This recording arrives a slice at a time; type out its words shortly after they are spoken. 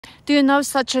Do you know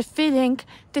such a feeling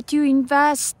that you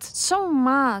invest so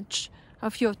much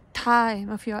of your time,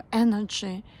 of your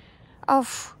energy,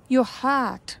 of your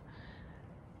heart?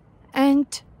 And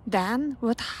then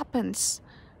what happens?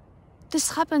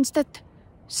 This happens that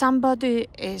somebody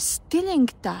is stealing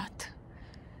that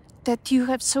you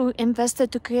have so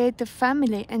invested to create a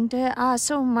family, and there are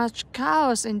so much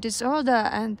chaos and disorder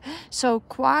and so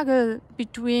quarrel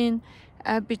between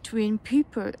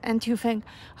people, and you think,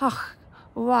 oh,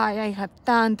 why I have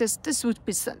done this? This would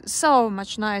be so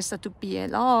much nicer to be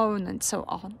alone, and so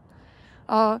on.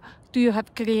 Or do you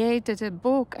have created a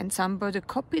book and somebody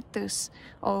copied this,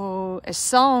 or a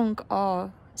song,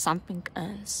 or something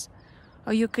else?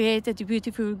 Or you created a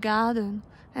beautiful garden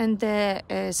and there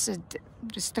is a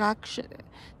destruction,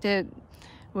 there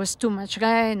was too much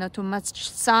rain or too much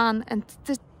sun, and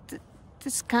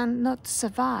this cannot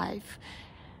survive.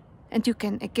 And you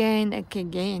can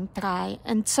again try.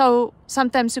 And so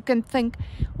sometimes you can think,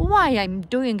 why I'm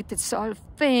doing this whole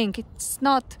thing? It's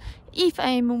not, if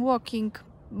I'm working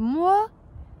more,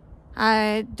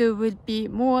 there will be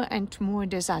more and more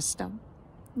disaster.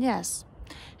 Yes.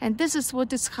 And this is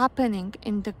what is happening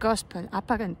in the gospel,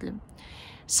 apparently.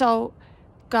 So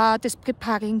God is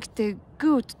preparing the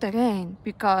good terrain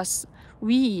because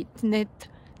we need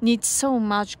so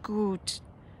much good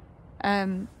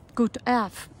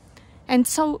earth. And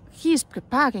so He is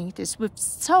preparing this with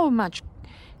so much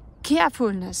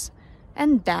carefulness.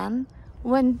 And then,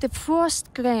 when the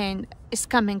first grain is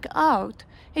coming out,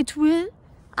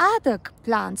 other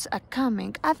plants are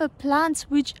coming, other plants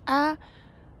which are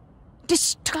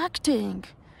distracting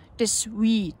this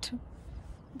weed.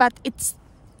 But it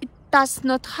does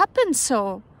not happen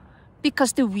so,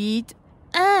 because the weed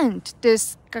and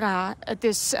this plant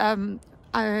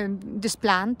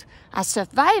are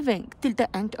surviving till the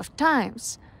end of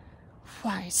times.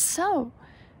 Why so?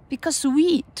 Because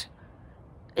weed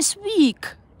is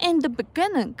weak in the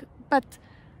beginning, but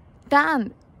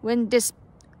then when this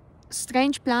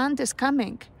strange plant is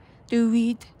coming, the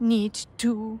weed needs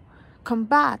to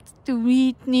combat, the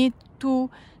weed needs to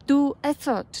do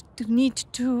effort, to need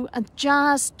to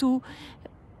adjust, to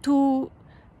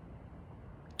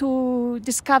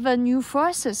discover new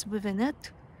forces within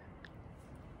it.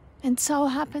 And so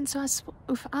happens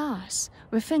with us.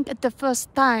 We think at the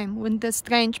first time when the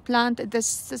strange plant, there's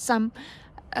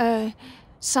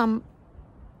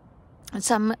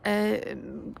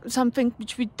something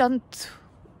which we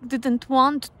didn't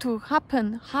want to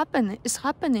happen is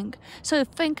happening. So I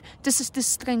think this is this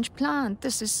strange plant.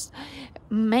 This is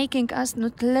making us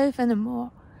not live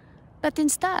anymore. But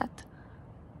instead,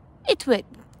 it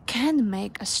can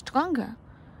make us stronger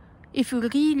if we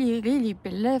really, really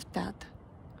believe that.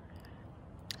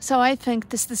 So I think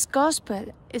this gospel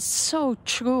is so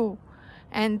true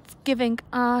and giving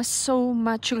us so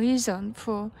much reason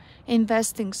for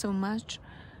investing so much,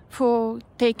 for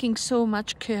taking so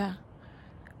much care.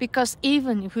 Because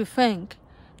even if we think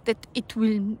that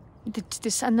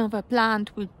this another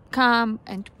plant will come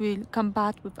and will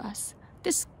combat with us,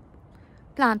 this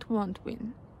plant won't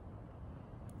win.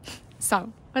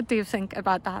 So, what do you think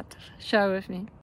about that? Share with me.